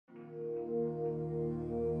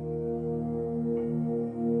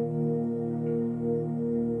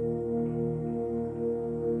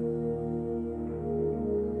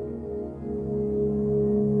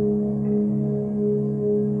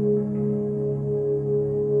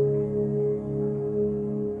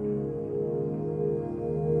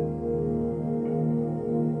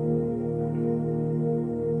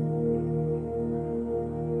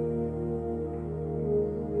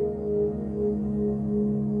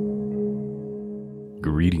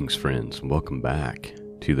Greetings, friends, and welcome back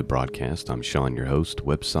to the broadcast. I'm Shawn, your host.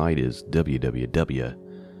 Website is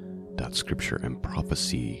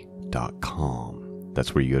www.scriptureandprophecy.com.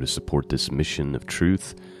 That's where you go to support this mission of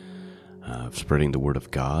truth, of spreading the Word of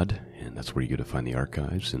God, and that's where you go to find the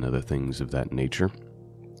archives and other things of that nature.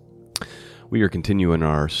 We are continuing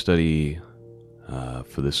our study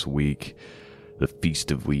for this week, the Feast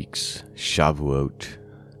of Weeks, Shavuot,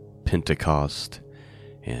 Pentecost,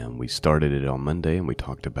 and we started it on Monday, and we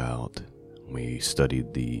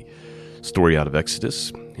studied the story out of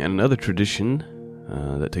Exodus. And another tradition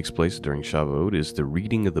that takes place during Shavuot is the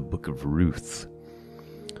reading of the book of Ruth.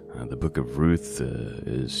 The book of Ruth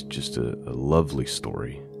is just a lovely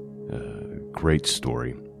story, great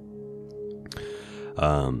story.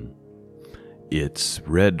 It's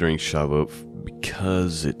read during Shavuot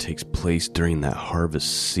because it takes place during that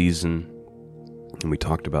harvest season. And we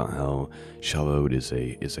talked about how Shavuot is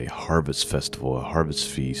a harvest festival, a harvest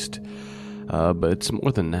feast. But it's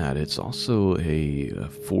more than that. It's also a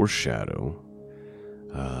foreshadow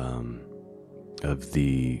of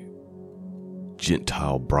the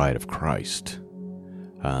Gentile bride of Christ.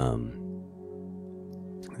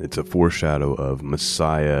 It's a foreshadow of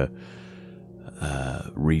Messiah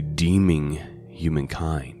redeeming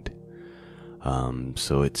humankind.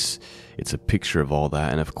 So it's a picture of all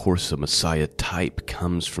that, and of course the Messiah type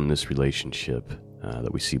comes from this relationship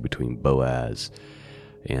that we see between Boaz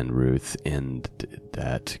and Ruth, and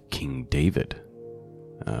that King David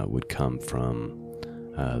would come from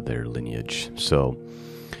their lineage. So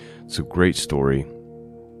it's a great story,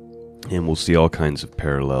 and we'll see all kinds of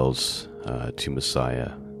parallels to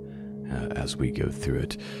Messiah as we go through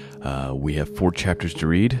it. We have 4 chapters to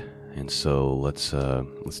read, and so let's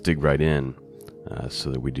dig right in.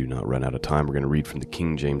 So that we do not run out of time. We're going to read from the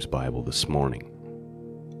King James Bible this morning.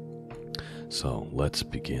 So let's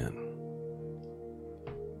begin.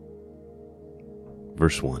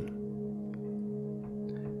 Verse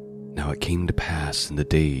 1. Now it came to pass in the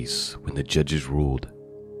days when the judges ruled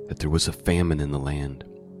that there was a famine in the land.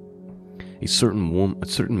 A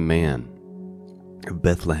certain man of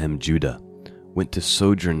Bethlehem, Judah, went to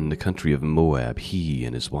sojourn in the country of Moab, he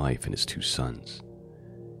and his wife and his 2 sons.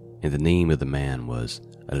 And the name of the man was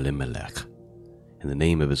Elimelech, and the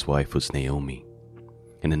name of his wife was Naomi,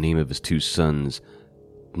 and the name of his 2 sons,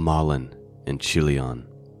 Mahlon and Chilion,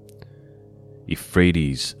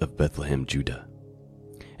 Euphrates of Bethlehem, Judah.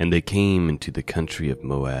 And they came into the country of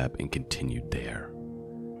Moab and continued there.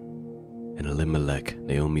 And Elimelech,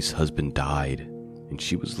 Naomi's husband, died, and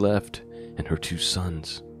she was left, and her 2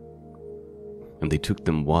 sons. And they took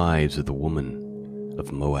them wives of the woman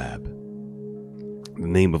of Moab. The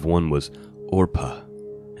name of one was Orpah,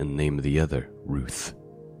 and the name of the other Ruth.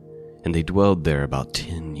 And they dwelled there about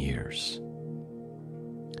 10 years.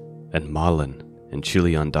 And Mahlon and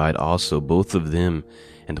Chilion died also, both of them,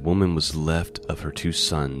 and the woman was left of her 2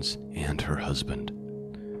 sons and her husband.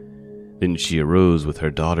 Then she arose with her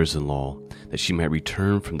daughters-in-law, that she might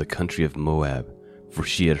return from the country of Moab, for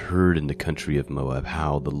she had heard in the country of Moab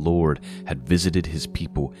how the Lord had visited his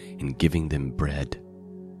people in giving them bread.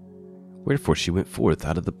 Wherefore she went forth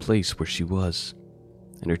out of the place where she was,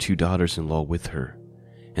 and her 2 daughters-in-law with her,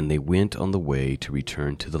 and they went on the way to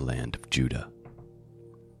return to the land of Judah.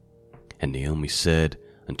 And Naomi said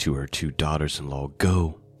unto her 2 daughters-in-law,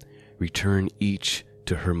 Go, return each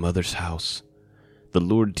to her mother's house. The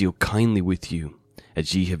Lord deal kindly with you,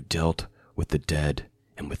 as ye have dealt with the dead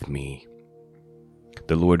and with me.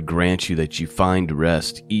 The Lord grant you that you find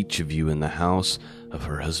rest, each of you in the house of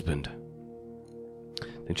her husband.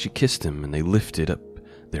 Then she kissed him, and they lifted up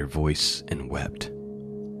their voice and wept.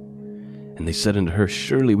 And they said unto her,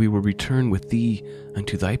 Surely we will return with thee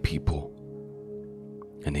unto thy people.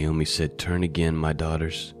 And Naomi said, Turn again, my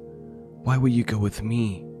daughters. Why will you go with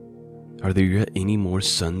me? Are there yet any more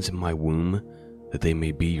sons in my womb, that they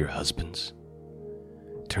may be your husbands?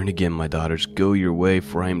 Turn again, my daughters, go your way,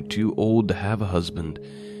 for I am too old to have a husband.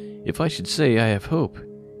 If I should say, I have hope,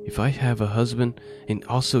 if I have a husband, and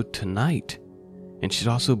also tonight, and should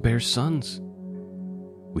also bear sons,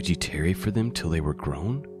 would ye tarry for them till they were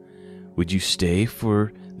grown? Would you stay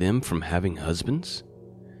for them from having husbands?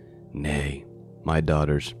 Nay, my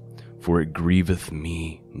daughters, for it grieveth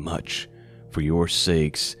me much for your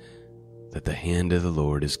sakes that the hand of the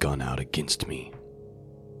Lord is gone out against me.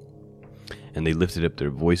 And they lifted up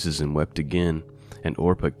their voices and wept again, and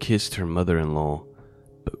Orpah kissed her mother-in-law,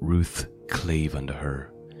 but Ruth clave unto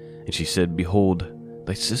her. And she said, Behold,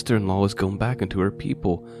 thy sister-in-law is gone back unto her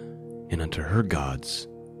people, and unto her gods.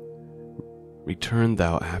 Return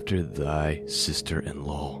thou after thy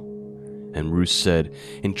sister-in-law. And Ruth said,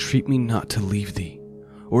 Entreat me not to leave thee,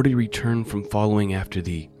 or to return from following after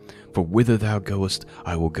thee. For whither thou goest,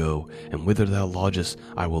 I will go, and whither thou lodgest,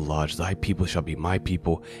 I will lodge. Thy people shall be my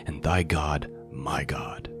people, and thy God, my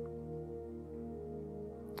God.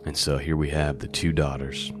 And so here we have the two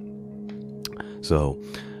daughters. So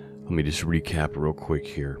let me just recap real quick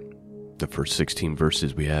here. The first 16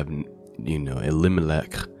 verses, we have,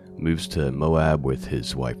 Elimelech moves to Moab with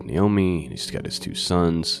his wife Naomi. He's got his two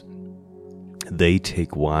sons. They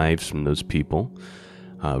take wives from those people,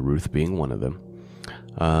 Ruth being one of them.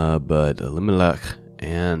 But Elimelech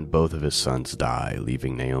and both of his sons die,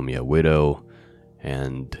 leaving Naomi a widow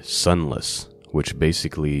and sonless, which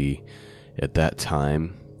basically at that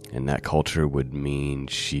time in that culture would mean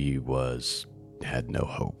she had no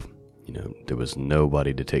hope. There was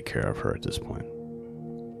nobody to take care of her at this point.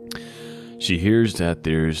 She hears that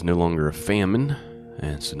there's no longer a famine,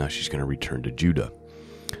 and so now she's going to return to Judah.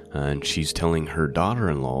 And she's telling her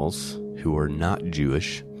daughter-in-laws, who are not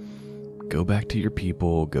Jewish, go back to your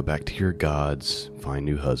people, go back to your gods, find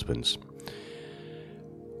new husbands.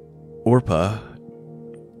 Orpah,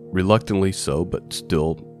 reluctantly so, but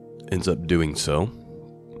still ends up doing so.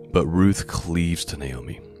 But Ruth cleaves to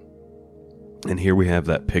Naomi. And here we have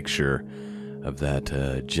that picture of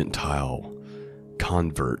that Gentile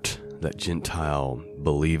convert, that Gentile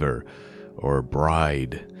believer or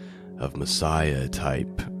bride of Messiah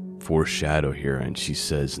type foreshadow here. And she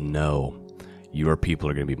says, no, your people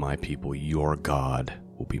are going to be my people. Your God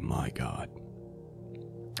will be my God.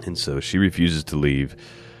 And so she refuses to leave,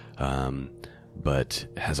 but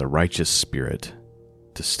has a righteous spirit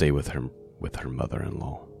to stay with her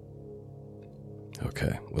mother-in-law.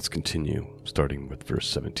 Okay, let's continue, starting with verse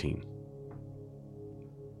 17.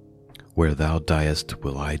 Where thou diest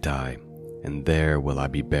will I die, and there will I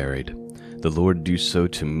be buried. The Lord do so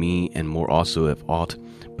to me, and more also, if aught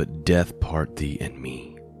but death part thee and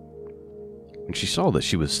me. When she saw that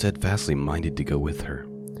she was steadfastly minded to go with her,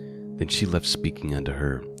 then she left speaking unto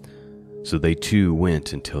her. So they two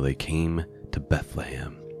went until they came to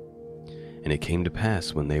Bethlehem. And it came to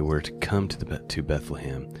pass, when they were to come to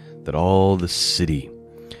Bethlehem, that all the city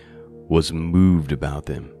was moved about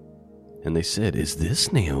them. And they said, Is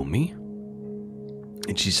this Naomi?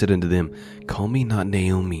 And she said unto them, Call me not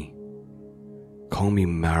Naomi, call me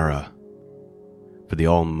Mara, for the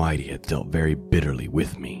Almighty hath dealt very bitterly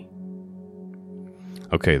with me.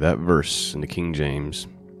 Okay, that verse in the King James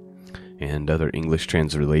and other English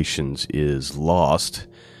translations is lost.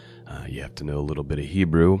 You have to know a little bit of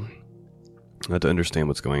Hebrew to understand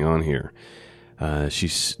what's going on here.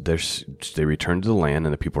 They return to the land,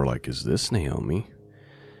 and the people are like, Is this Naomi?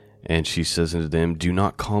 And she says unto them, Do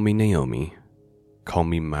not call me Naomi, call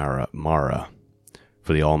me Mara,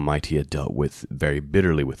 for the Almighty had dealt with very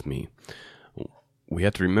bitterly with me. We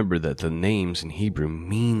have to remember that the names in Hebrew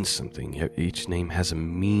mean something. Each name has a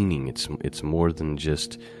meaning. It's more than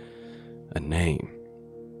just a name.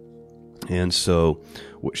 And so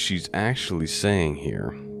what she's actually saying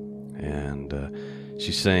here, and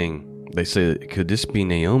she's saying, they say, could this be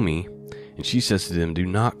Naomi? And she says to them, do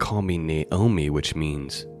not call me Naomi, which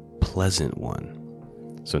means pleasant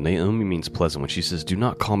one. So Naomi means pleasant one. She says, do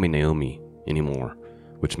not call me Naomi anymore,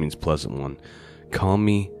 which means pleasant one. Call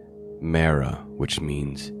me Mara, which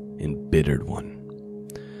means embittered one.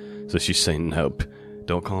 So she's saying, nope,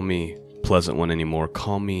 don't call me pleasant one anymore.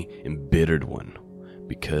 Call me embittered one,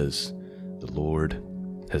 because the Lord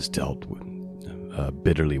has dealt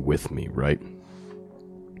bitterly with me, right?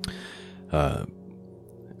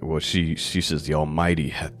 Well, she says, the Almighty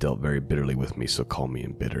hath dealt very bitterly with me, so call me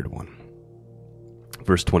embittered one.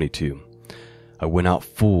 Verse 22, I went out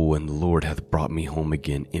full, and the Lord hath brought me home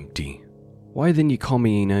again empty. Why then ye call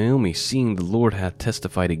me Naomi, seeing the Lord hath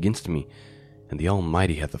testified against me, and the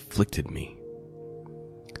Almighty hath afflicted me?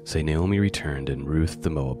 Say, Naomi returned, and Ruth the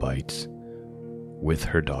Moabite, with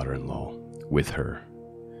her daughter-in-law, with her,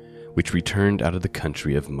 which returned out of the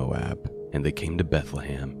country of Moab, and they came to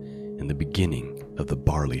Bethlehem in the beginning of the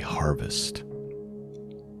barley harvest.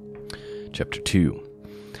 Chapter 2.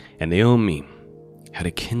 And Naomi had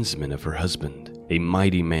a kinsman of her husband, a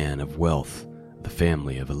mighty man of wealth, the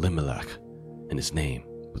family of Elimelech, and his name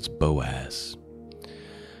was Boaz.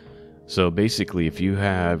 So basically, if you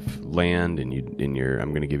have land and I'm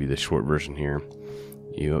going to give you the short version here.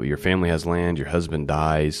 Your family has land, your husband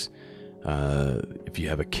dies. If you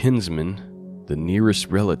have a kinsman, the nearest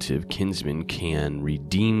relative kinsman can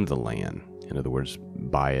redeem the land. In other words,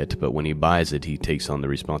 buy it. But when he buys it, he takes on the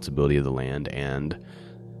responsibility of the land and,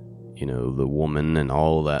 the woman and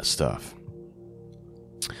all that stuff.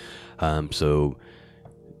 So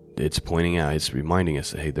it's reminding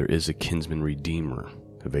us that, hey, there is a kinsman redeemer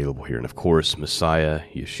available here. And of course, Messiah,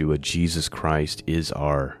 Yeshua, Jesus Christ is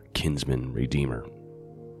our kinsman redeemer.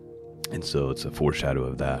 And so it's a foreshadow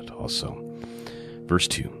of that also. Verse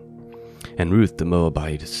 2. And Ruth the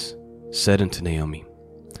Moabitess said unto Naomi,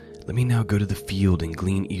 Let me now go to the field and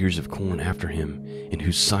glean ears of corn after him, in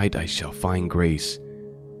whose sight I shall find grace.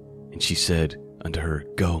 And she said unto her,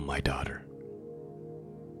 Go, my daughter.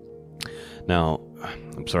 Now,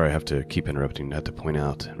 I'm sorry I have to keep interrupting. I have to point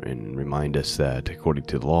out and remind us that according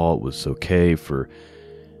to the law, it was okay for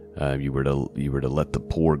you were to let the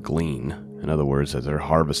poor glean. In other words, as they're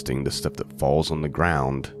harvesting, the stuff that falls on the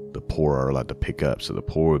ground, the poor are allowed to pick up. So the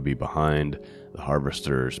poor would be behind the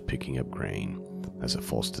harvesters picking up grain as it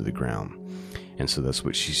falls to the ground. And so that's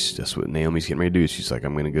what Naomi's getting ready to do. She's like,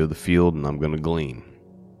 I'm going to go to the field and I'm going to glean.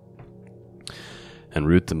 And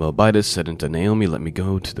Ruth the Moabitess said unto Naomi, Let me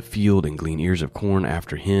go to the field and glean ears of corn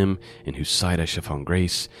after him, in whose sight I shall find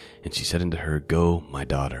grace. And she said unto her, Go, my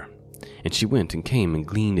daughter. And she went and came and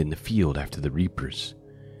gleaned in the field after the reapers.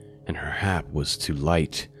 And her hap was to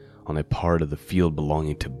light on a part of the field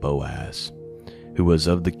belonging to Boaz, who was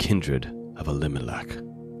of the kindred of Elimelech.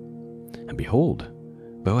 And behold,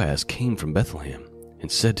 Boaz came from Bethlehem, and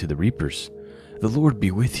said to the reapers, The Lord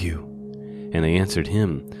be with you. And they answered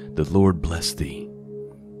him, The Lord bless thee.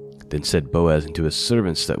 Then said Boaz unto his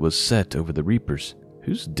servants that was set over the reapers,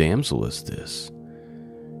 Whose damsel is this?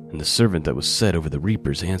 And the servant that was set over the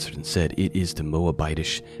reapers answered and said, It is the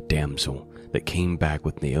Moabitish damsel that came back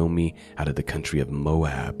with Naomi out of the country of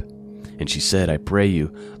Moab. And she said, I pray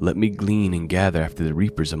you, let me glean and gather after the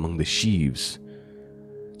reapers among the sheaves.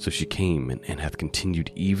 So she came and hath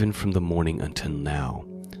continued even from the morning until now,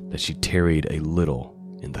 that she tarried a little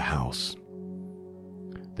in the house.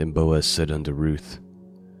 Then Boaz said unto Ruth,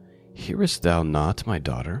 Hearest thou not, my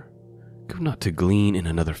daughter? Go not to glean in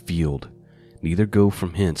another field, neither go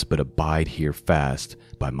from hence, but abide here fast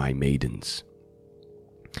by my maidens.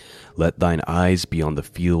 Let thine eyes be on the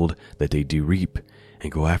field that they do reap,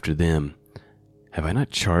 and go after them. Have I not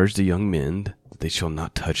charged the young men that they shall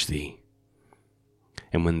not touch thee?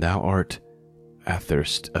 And when thou art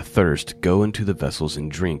athirst, go into the vessels and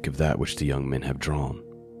drink of that which the young men have drawn.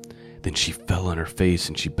 Then she fell on her face,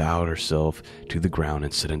 and she bowed herself to the ground,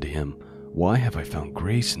 and said unto him, Why have I found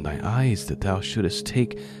grace in thy eyes, that thou shouldest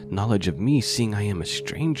take knowledge of me, seeing I am a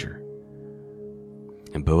stranger?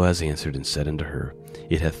 And Boaz answered and said unto her,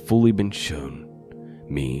 It hath fully been shown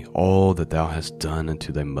me all that thou hast done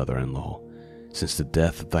unto thy mother-in-law, since the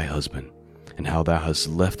death of thy husband, and how thou hast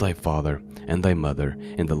left thy father and thy mother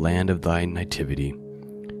in the land of thy nativity,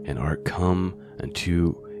 and art come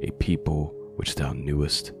unto a people which thou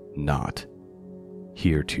knewest not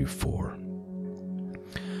heretofore.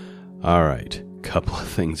 All right, couple of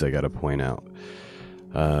things I got to point out.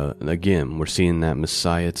 Again, we're seeing that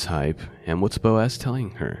Messiah type, and what's Boaz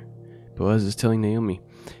telling her? Boaz is telling Naomi,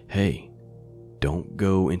 hey, don't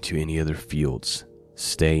go into any other fields.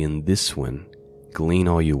 Stay in this one, glean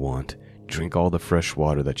all you want, drink all the fresh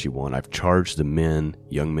water that you want. I've charged the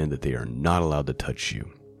young men, that they are not allowed to touch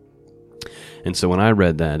you. And so when I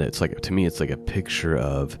read that, to me, it's like a picture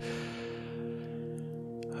of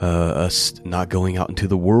us not going out into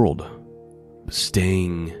the world,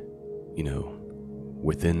 staying,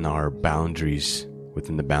 within our boundaries,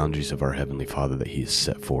 within the boundaries of our Heavenly Father that He has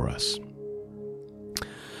set for us.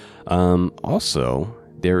 Also,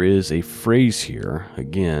 there is a phrase here.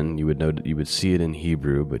 Again, you would see it in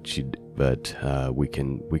Hebrew, but we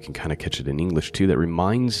can kind of catch it in English too. That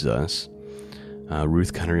reminds us.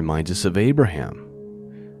 Ruth kind of reminds us of Abraham,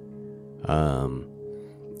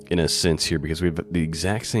 in a sense here, because we have the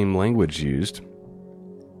exact same language used,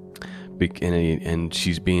 and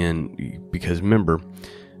she's because remember,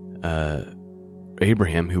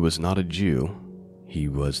 Abraham, who was not a Jew, he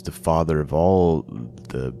was the father of all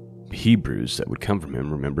the Hebrews that would come from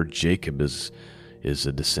him. Remember, Jacob is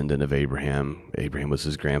a descendant of Abraham. Abraham was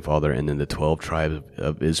his grandfather, and then the 12 tribes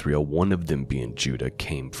of Israel, one of them being Judah,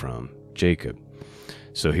 came from Jacob.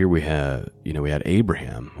 So here we had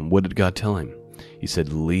Abraham. And what did God tell him? He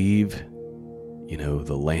said, leave,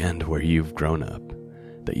 the land where you've grown up,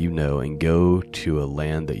 that you know, and go to a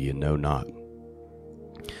land that you know not.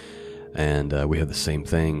 And we have the same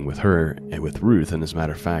thing with her and with Ruth. And as a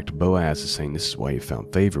matter of fact, Boaz is saying, this is why you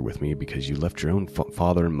found favor with me, because you left your own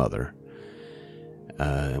father and mother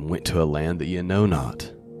and went to a land that you know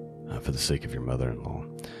not for the sake of your mother-in-law.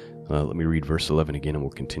 Let me read verse 11 again, and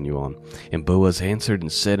we'll continue on. And Boaz answered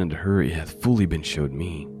and said unto her, It hath fully been showed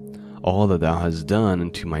me all that thou hast done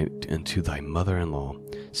unto thy mother-in-law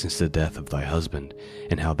since the death of thy husband,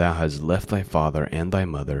 and how thou hast left thy father and thy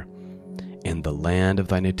mother in the land of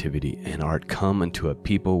thy nativity, and art come unto a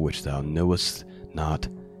people which thou knowest not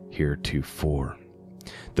heretofore.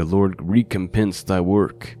 The Lord recompense thy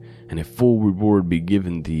work, and a full reward be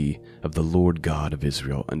given thee of the Lord God of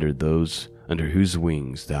Israel, under whose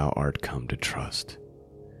wings thou art come to trust.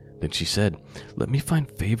 Then she said, Let me find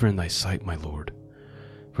favor in thy sight, my lord,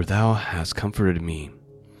 for thou hast comforted me,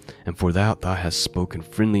 and for thou hast spoken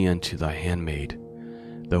friendly unto thy handmaid,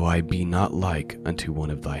 though I be not like unto one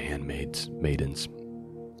of thy maidens.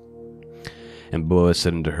 And Boaz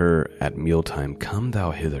said unto her at mealtime, Come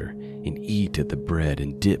thou hither, and eat at the bread,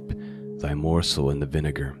 and dip thy morsel in the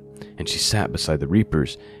vinegar. And she sat beside the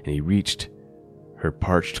reapers, and he reached her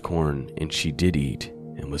parched corn, and she did eat,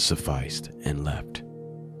 and was sufficed, and left.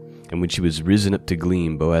 And when she was risen up to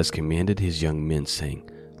glean, Boaz commanded his young men, saying,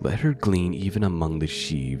 Let her glean even among the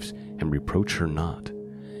sheaves, and reproach her not.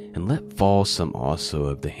 And let fall some also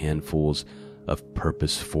of the handfuls of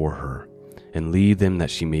purpose for her, and leave them that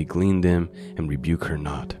she may glean them, and rebuke her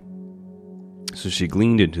not. So she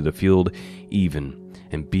gleaned into the field even,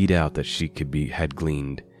 and beat out that she had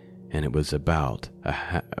gleaned, and it was about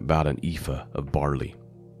an ephah of barley.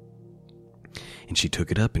 And she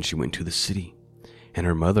took it up, and she went to the city. And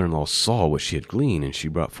her mother-in-law saw what she had gleaned, and she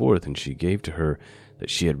brought forth, and she gave to her that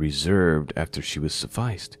she had reserved after she was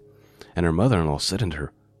sufficed. And her mother-in-law said unto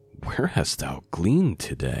her, Where hast thou gleaned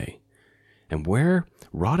today? And where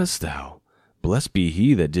wroughtest thou? Blessed be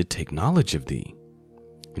he that did take knowledge of thee.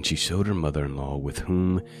 And she showed her mother-in-law with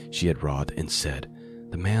whom she had wrought, and said,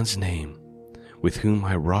 The man's name, with whom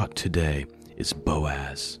I wrought today, is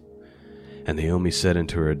Boaz. And Naomi said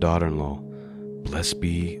unto her daughter-in-law, Blessed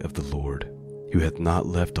be of the Lord, who hath not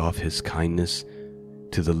left off his kindness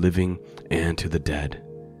to the living and to the dead.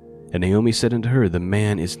 And Naomi said unto her, The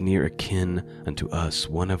man is near akin unto us,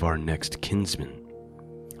 one of our next kinsmen.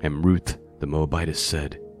 And Ruth the Moabitess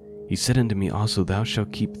said, He said unto me also, Thou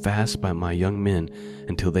shalt keep fast by my young men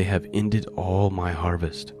until they have ended all my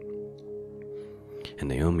harvest. And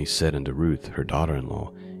Naomi said unto Ruth, her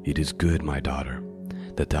daughter-in-law, It is good, my daughter,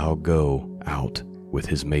 that thou go out with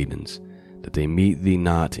his maidens, that they meet thee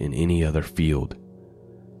not in any other field.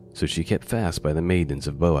 So she kept fast by the maidens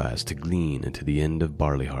of Boaz to glean unto the end of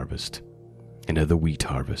barley harvest, and of the wheat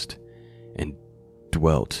harvest, and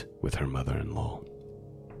dwelt with her mother-in-law.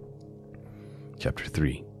 Chapter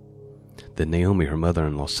 3. Then Naomi her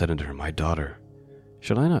mother-in-law said unto her, My daughter,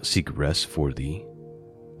 shall I not seek rest for thee,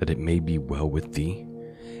 that it may be well with thee?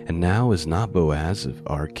 And now is not Boaz of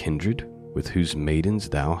our kindred, with whose maidens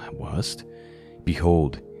thou wast?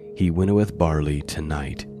 Behold, he winnoweth barley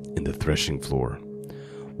tonight in the threshing floor.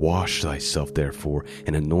 Wash thyself therefore,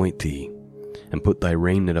 and anoint thee, and put thy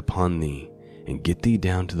raiment upon thee, and get thee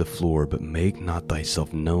down to the floor, but make not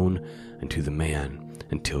thyself known unto the man,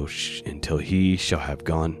 until he shall have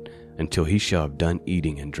done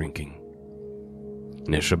eating and drinking.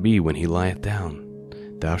 And it shall be, when he lieth down,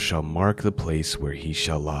 thou shalt mark the place where he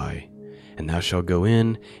shall lie, and thou shalt go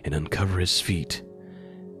in and uncover his feet,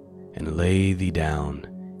 and lay thee down,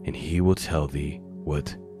 and he will tell thee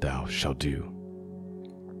what thou shalt do.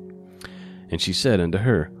 And she said unto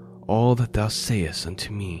her, All that thou sayest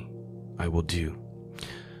unto me, I will do.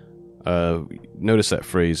 Notice that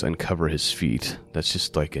phrase, uncover his feet. That's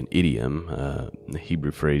just like an idiom, the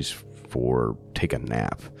Hebrew phrase for take a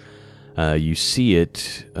nap. You see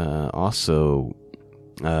it also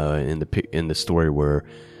in the story where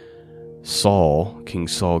King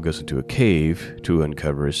Saul goes into a cave to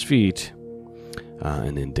uncover his feet,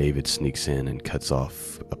 and then David sneaks in and cuts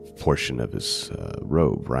off a portion of his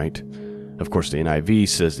robe, right? Of course, the NIV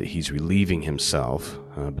says that he's relieving himself,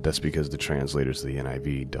 but that's because the translators of the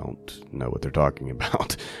NIV don't know what they're talking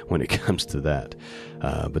about when it comes to that.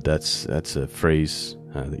 But that's a phrase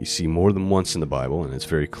that you see more than once in the Bible, and it's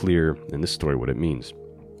very clear in this story what it means.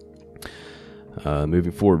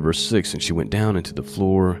 Moving forward, verse 6, And she went down into the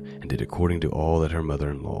floor, and did according to all that her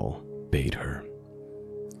mother-in-law bade her.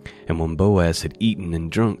 And when Boaz had eaten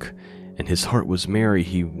and drunk, and his heart was merry,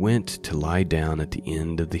 he went to lie down at the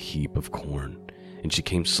end of the heap of corn. And she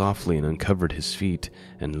came softly and uncovered his feet,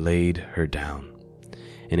 and laid her down.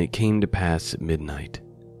 And it came to pass at midnight,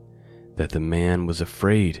 that the man was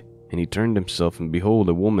afraid, and he turned himself, and behold,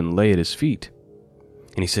 a woman lay at his feet.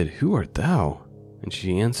 And he said, Who art thou? And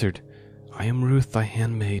she answered, I am Ruth thy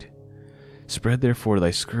handmaid. Spread therefore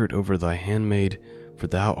thy skirt over thy handmaid, for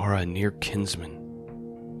thou art a near kinsman.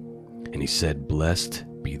 And he said, Blessed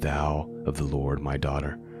be thou of the Lord, my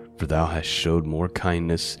daughter, for thou hast showed more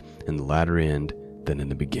kindness in the latter end than in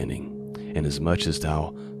the beginning, inasmuch as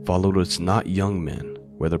thou followedst not young men,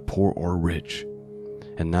 whether poor or rich.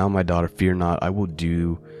 And now, my daughter, fear not, I will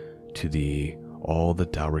do to thee all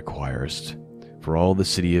that thou requirest, for all the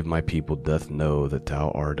city of my people doth know that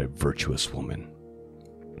thou art a virtuous woman.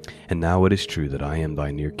 And now it is true that I am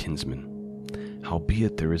thy near kinsman.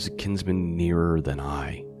 Howbeit there is a kinsman nearer than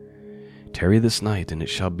I. Tarry this night, and it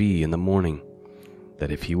shall be in the morning,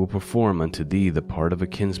 that if he will perform unto thee the part of a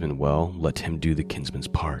kinsman, well, let him do the kinsman's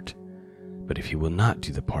part. But if he will not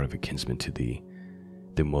do the part of a kinsman to thee,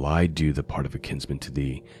 then will I do the part of a kinsman to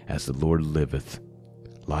thee, as the Lord liveth.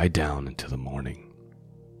 Lie down until the morning.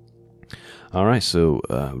 All right, so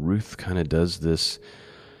Ruth kind of does this.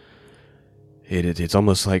 It's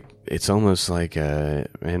almost like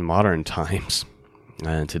in modern times,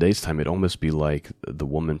 in today's time, it'd almost be like the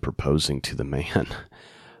woman proposing to the man.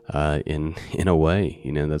 In a way,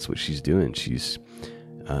 that's what she's doing. She's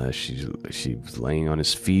laying on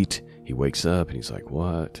his feet. He wakes up and he's like,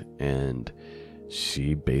 "What?" And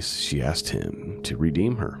she asked him to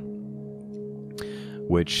redeem her,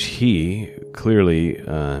 which he clearly,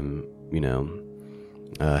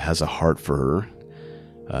 has a heart for her.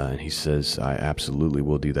 And he says, "I absolutely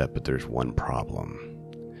will do that, but there's one problem.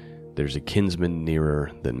 There's a kinsman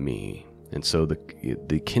nearer than me." And so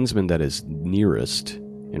the kinsman that is nearest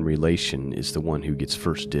in relation is the one who gets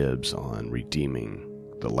first dibs on redeeming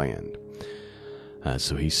the land.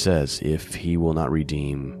 So he says, if he will not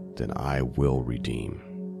redeem, then I will redeem.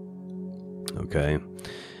 Okay.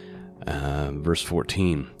 Verse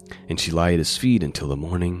 14, and she lay at his feet until the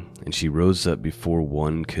morning, and she rose up before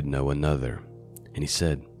one could know another. And he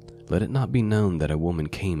said, let it not be known that a woman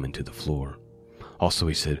came into the floor. Also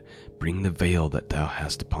he said, bring the veil that thou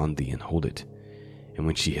hast upon thee, and hold it. And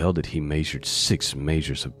when she held it, he measured 6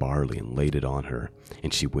 measures of barley, and laid it on her.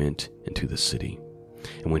 And she went into the city.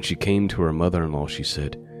 And when she came to her mother-in-law, she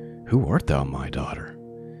said, who art thou, my daughter?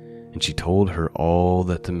 And she told her all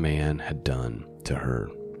that the man had done to her.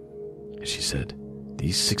 And she said,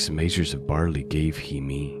 these 6 measures of barley gave he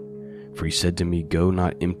me. For he said to me, go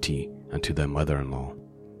not empty unto thy mother-in-law.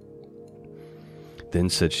 Then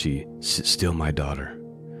said she, sit still, my daughter,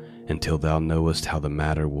 until thou knowest how the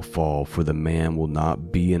matter will fall, for the man will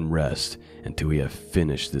not be in rest until he have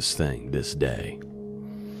finished this thing this day.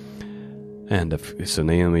 And so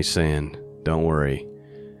Naomi's saying, don't worry,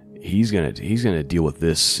 he's gonna deal with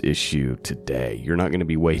this issue today. You're not gonna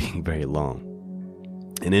be waiting very long.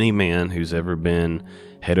 And any man who's ever been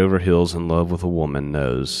head over heels in love with a woman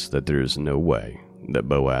knows that there's no way that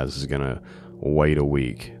Boaz is gonna wait a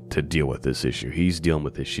week to deal with this issue. He's dealing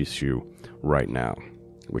with this issue right now,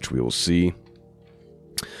 which we will see.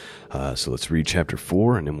 So let's read chapter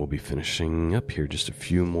 4, and then we'll be finishing up here just a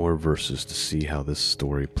few more verses to see how this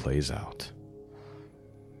story plays out.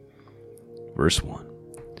 Verse 1.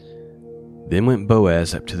 Then went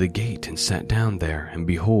Boaz up to the gate, and sat down there, and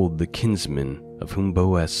behold, the kinsman of whom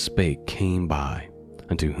Boaz spake came by,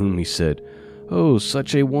 unto whom he said, O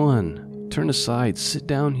such a one, turn aside, sit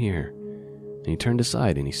down here. And he turned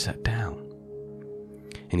aside, and he sat down.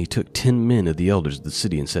 And he took 10 men of the elders of the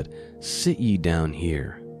city, and said, sit ye down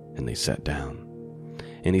here. And they sat down.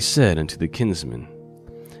 And he said unto the kinsman,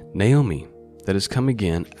 Naomi, that is come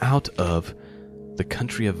again out of the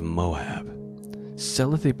country of Moab,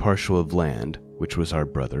 selleth a parcel of land, which was our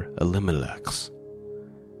brother Elimelech's.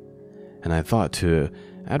 And I thought to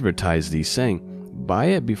advertise thee, saying, buy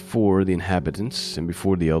it before the inhabitants, and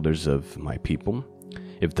before the elders of my people.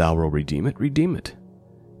 If thou wilt redeem it, redeem it.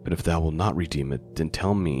 But if thou wilt not redeem it, then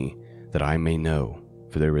tell me, that I may know.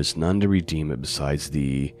 For there is none to redeem it besides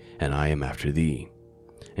thee, and I am after thee.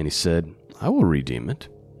 And he said, I will redeem it.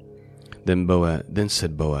 Then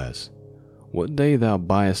said Boaz, what day thou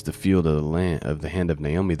buyest the field of the hand of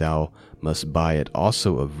Naomi, thou must buy it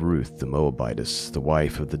also of Ruth the Moabitess, the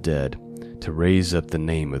wife of the dead, to raise up the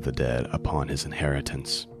name of the dead upon his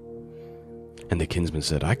inheritance. And the kinsman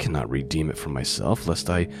said, I cannot redeem it for myself, lest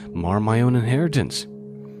I mar my own inheritance.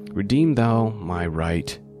 Redeem thou my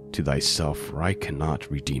right to thyself, for I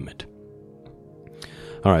cannot redeem it.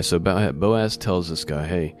 All right, so Boaz tells this guy,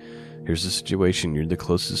 hey, here's the situation. You're the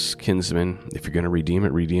closest kinsman. If you're going to redeem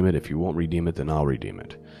it, redeem it. If you won't redeem it, then I'll redeem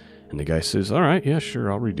it. And the guy says, all right, yeah,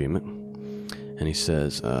 sure, I'll redeem it. And he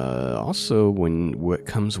says, also, what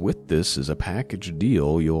comes with this is a package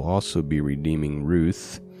deal. You'll also be redeeming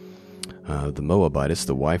Ruth, the Moabitess,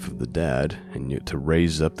 the wife of the dead, and to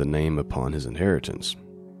raise up the name upon his inheritance.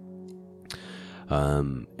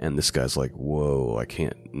 And this guy's like, whoa,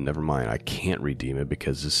 never mind, I can't redeem it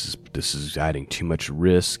because this is adding too much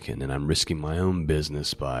risk, and then I'm risking my own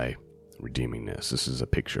business by redeeming this. This is a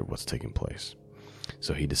picture of what's taking place.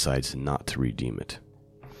 So he decides not to redeem it.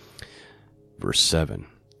 Verse 7.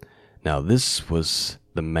 Now this was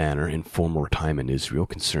the manner in former time in Israel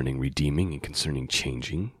concerning redeeming and concerning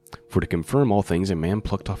changing. For to confirm all things, a man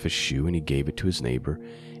plucked off his shoe, and he gave it to his neighbor,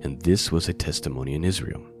 and this was a testimony in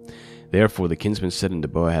Israel. Therefore the kinsman said unto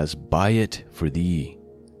Boaz, Buy it for thee.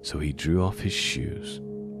 So he drew off his shoe.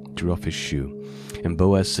 And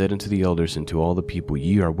Boaz said unto the elders and to all the people,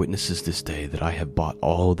 Ye are witnesses this day that I have bought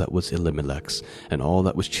all that was Elimelech's, and all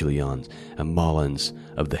that was Chilion's, and Mahlon's,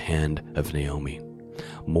 of the hand of Naomi.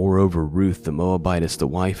 Moreover, Ruth the Moabitess, the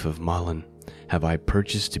wife of Mahlon, have I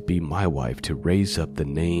purchased to be my wife, to raise up the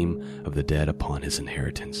name of the dead upon his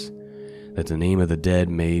inheritance, that the name of the dead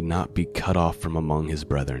may not be cut off from among his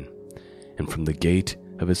brethren. And from the gate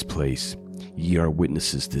of his place ye are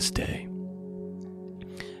witnesses this day.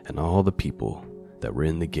 And all the people that were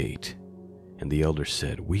in the gate and the elders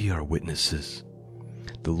said, We are witnesses.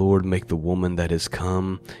 The Lord make the woman that is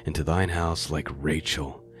come into thine house like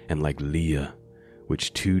Rachel and like Leah,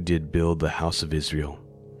 which two did build the house of Israel,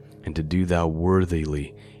 and to do thou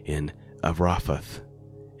worthily in Ephrathah,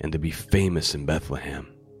 and to be famous in Bethlehem.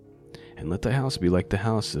 And let thy house be like the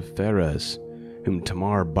house of Pharez, whom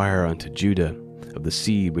Tamar bare unto Judah, of the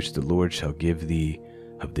seed which the Lord shall give thee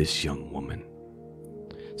of this young woman.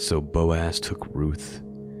 So Boaz took Ruth,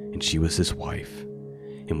 and she was his wife.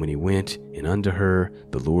 And when he went in unto her,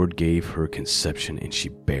 the Lord gave her conception, and she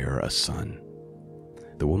bare a son.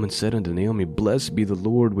 The woman said unto Naomi, Blessed be the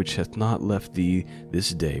Lord, which hath not left thee this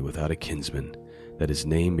day without a kinsman, that his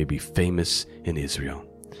name may be famous in Israel.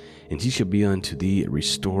 And he shall be unto thee a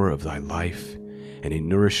restorer of thy life, and a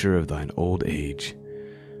nourisher of thine old age.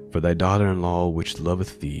 For thy daughter-in-law, which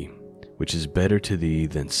loveth thee, which is better to thee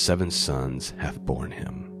than 7 sons, hath borne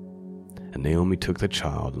him. And Naomi took the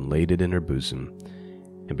child, and laid it in her bosom,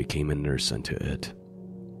 and became a nurse unto it.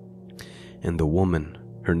 And the woman,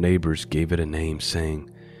 her neighbors, gave it a name,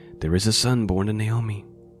 saying, There is a son born to Naomi.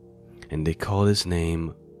 And they called his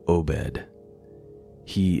name Obed.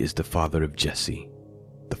 He is the father of Jesse,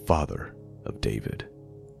 the father of David.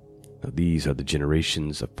 Now these are the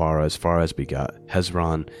generations of Pharez. Pharez begot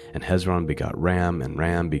Hezron, and Hezron begot Ram, and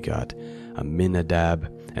Ram begot Amminadab,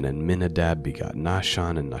 and Amminadab begot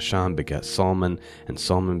Nahshon, and Nahshon begot Salmon, and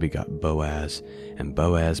Salmon begot Boaz, and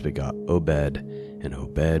Boaz begot Obed, and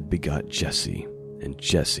Obed begot Jesse, and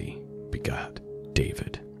Jesse begot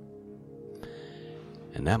David.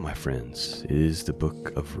 And that, my friends, is the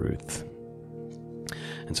book of Ruth.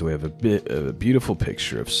 And so we have a beautiful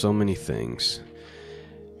picture of so many things.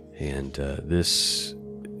 And this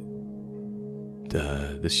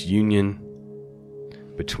union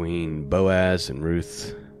between Boaz and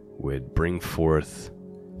Ruth would bring forth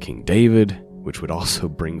King David, which would also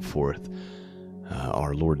bring forth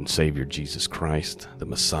our Lord and Savior Jesus Christ, the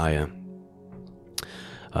Messiah.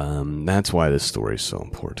 That's why this story is so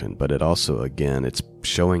important. But it also, again, it's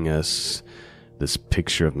showing us this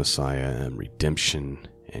picture of Messiah and redemption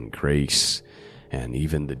and grace, and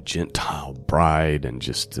even the Gentile bride, and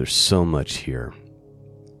just there's so much here.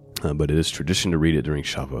 But it is tradition to read it during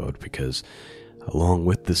Shavuot, because along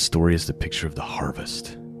with this story is the picture of the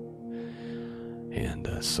harvest. And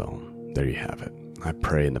so there you have it. I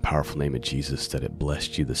pray in the powerful name of Jesus that it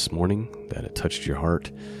blessed you this morning, that it touched your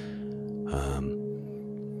heart,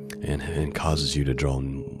 and causes you to draw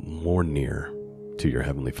more near to your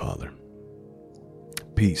Heavenly Father.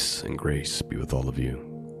 Peace and grace be with all of you.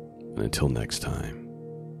 And until next time,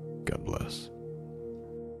 God bless.